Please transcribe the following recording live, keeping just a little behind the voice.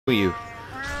you.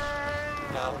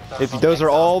 If those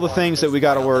are all the things that we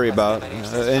got to worry about,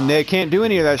 and they can't do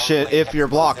any of that shit if you're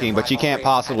blocking, but you can't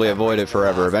possibly avoid it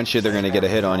forever. Eventually they're going to get a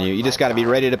hit on you. You just got to be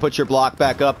ready to put your block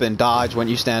back up and dodge when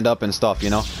you stand up and stuff, you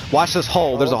know. Watch this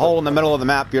hole. There's a hole in the middle of the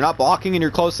map. You're not blocking and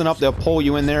you're close enough, they'll pull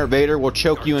you in there. Vader will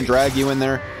choke you and drag you in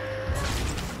there.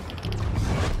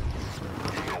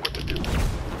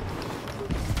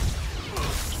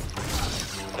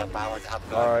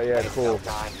 Alright, yeah, cool.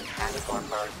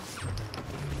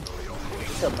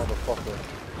 That motherfucker.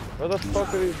 Where the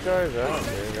fuck are these guys at,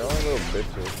 man? You're all little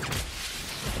bitches.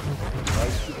 Why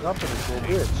you keep up in this little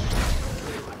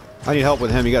bitch? I need help with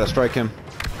him. You gotta strike him.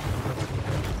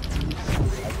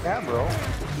 I can, bro.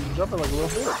 He's jumping like a little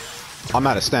bitch. I'm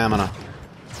out of stamina.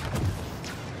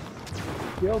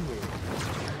 Killed me.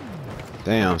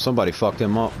 Damn, somebody fucked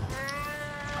him up.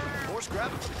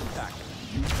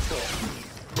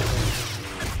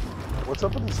 What's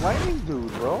up with this lightning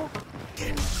dude, bro?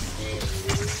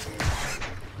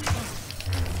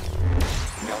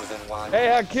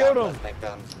 Hey, I killed him!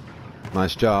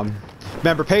 Nice job.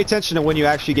 Remember, pay attention to when you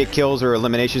actually get kills or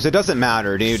eliminations. It doesn't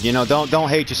matter, dude. You know, don't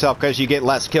hate yourself because you get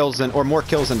less kills than, or more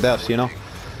kills than deaths, you know?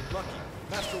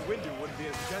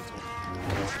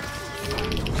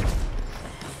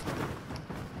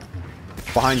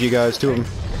 Behind you guys, two of them.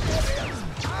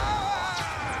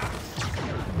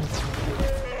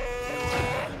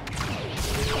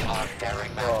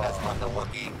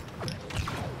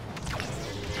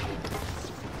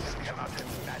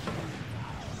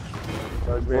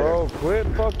 Bro, quit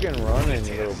fucking running,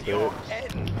 you little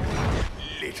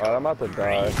bitch. Alright, I'm about to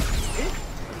die.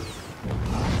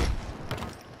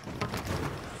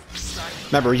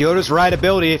 Remember, Yoda's right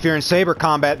ability, if you're in saber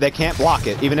combat, they can't block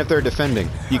it, even if they're defending.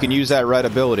 You can use that right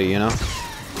ability, you know?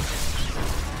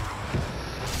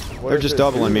 They're just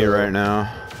doubling me right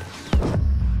now.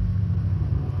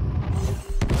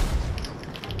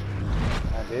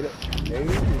 They do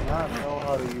not know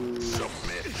how to use...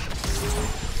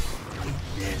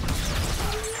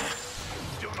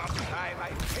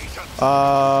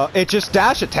 It just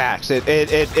dash attacks.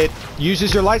 It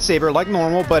uses your lightsaber like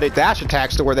normal, but it dash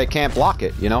attacks to where they can't block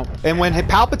it, you know? And when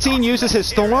Palpatine uses his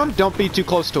storm, don't be too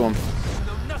close to him.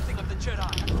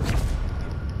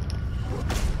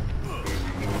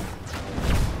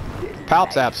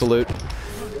 Palp's absolute.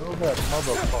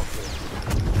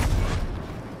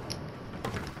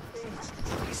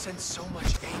 He sends so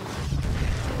much anger.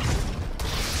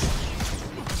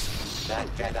 That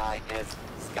Jedi is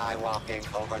skywalking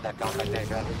over the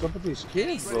competition. Look at these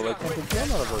kids, bro. They can't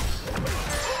get out of us.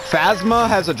 Phasma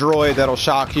has a droid that'll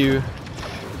shock you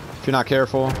if you're not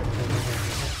careful.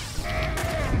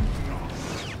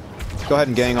 Go ahead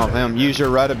and gang off him. Use your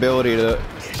right ability to...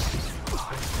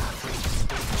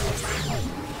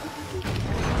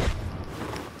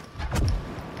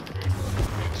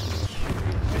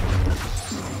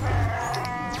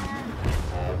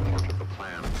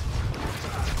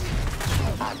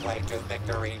 Halfway to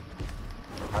victory.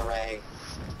 Hooray.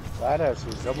 Badass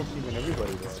was double teaming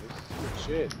everybody, bro. This is good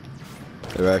shit.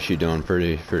 They're actually doing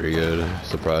pretty good,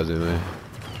 surprisingly.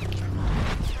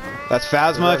 That's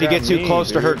Phasma. If you get too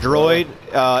close to her droid,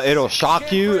 it'll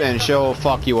shock you and she'll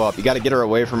fuck you up. You got to get her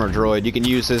away from her droid. You can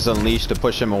use his unleash to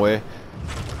push him away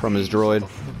from his droid.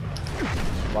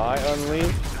 My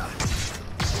unleash?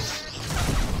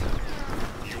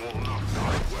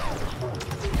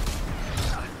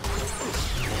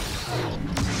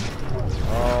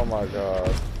 Oh my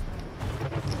god.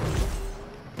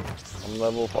 I'm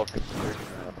level fucking 6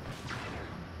 now.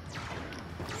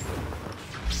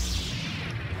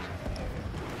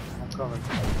 I'm coming.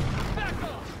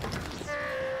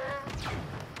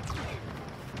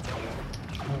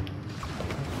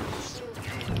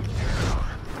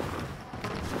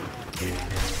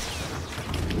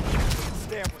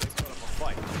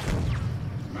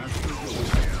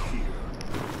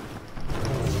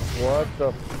 What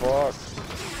the fuck?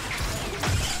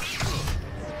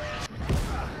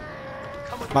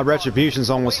 My retribution's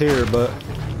almost here, but...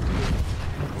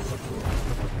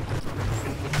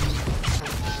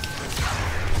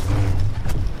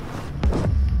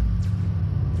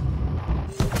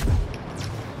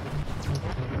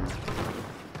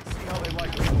 See how they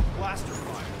like blaster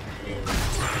fire.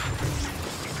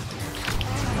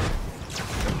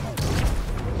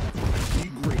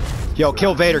 Yo,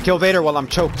 kill Vader while I'm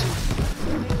choked.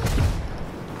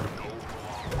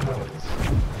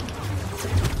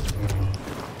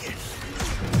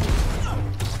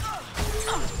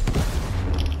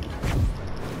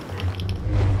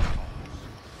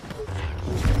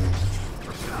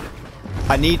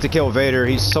 I need to kill Vader.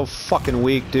 He's so fucking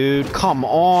weak, dude. Come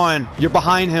on. You're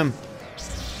behind him.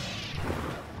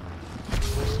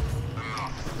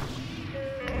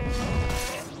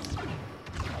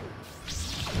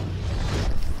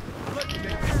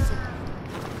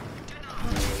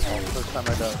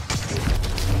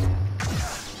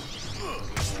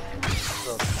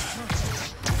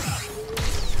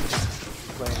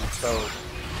 Playing toes.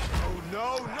 Oh no,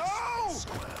 no!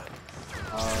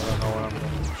 I don't know what I'm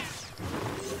doing.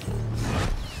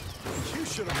 You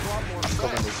should have brought more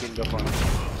Coming friends. to teamed up on it.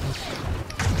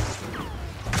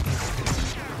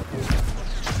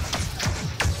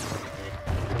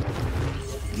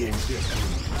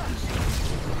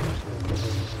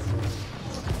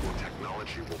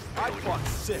 I fought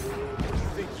sick. What do you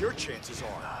think your chances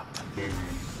are?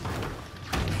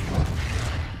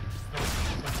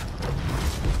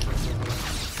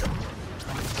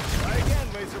 Try again,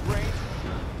 Laser Brain.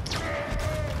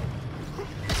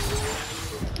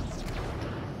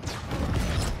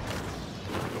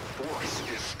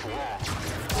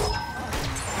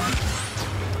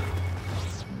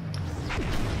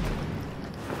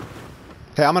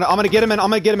 Hey, I'm gonna get him in. I'm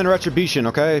gonna get him in retribution.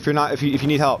 Okay, if you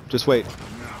need help, just wait.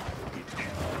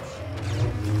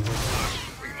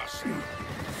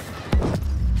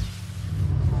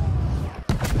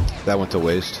 That went to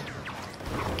waste.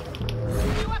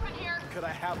 Could I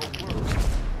have a word?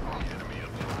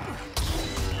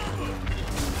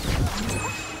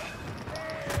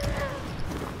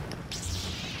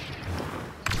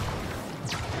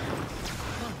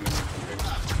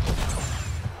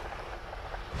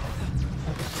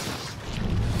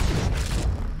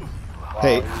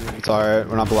 Hey, it's alright.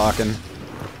 We're not blocking.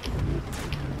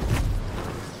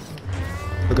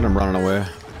 Look at him running away.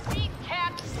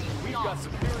 We've got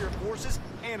superior forces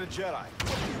and a Jedi.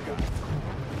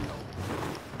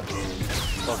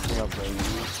 Fuck me up, baby.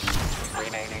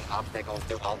 Remaining obstacles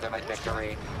to ultimate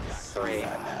victory. 3. I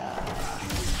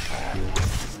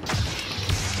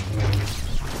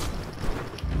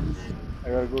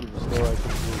gotta go to the store. I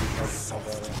can do this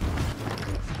better.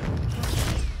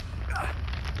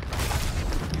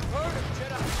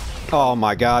 Oh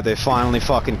my god, they finally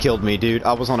fucking killed me, dude.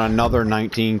 I was on another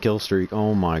 19 kill streak.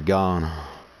 Oh my god.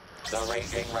 The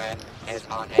Raging Red is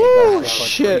on a Oh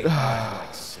shit.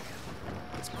 It's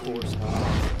coarse,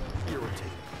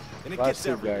 irritating, and it Last gets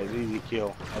two everywhere. guys, easy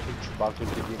kill. I think Chewbacca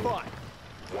could get Fine.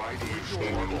 Why do you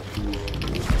stay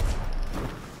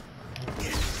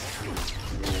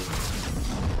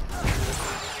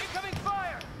Incoming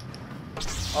fire!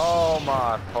 Oh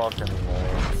my fucking lord.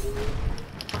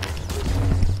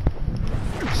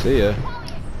 See ya.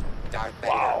 Darth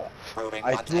Vader, Wow. proving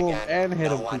I once threw him again, and hit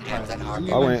no him one 2 ends an times.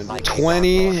 argument I went like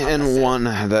 20 a and 1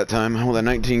 that time with a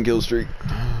 19 kill streak.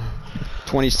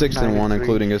 26 and 1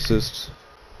 including assists.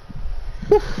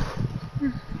 Whew.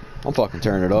 I'm fucking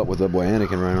tearing it up with that boy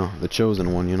Anakin right now. The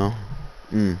chosen one, you know?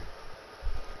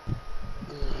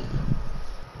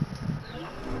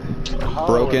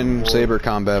 Broken saber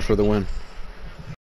combat for the win.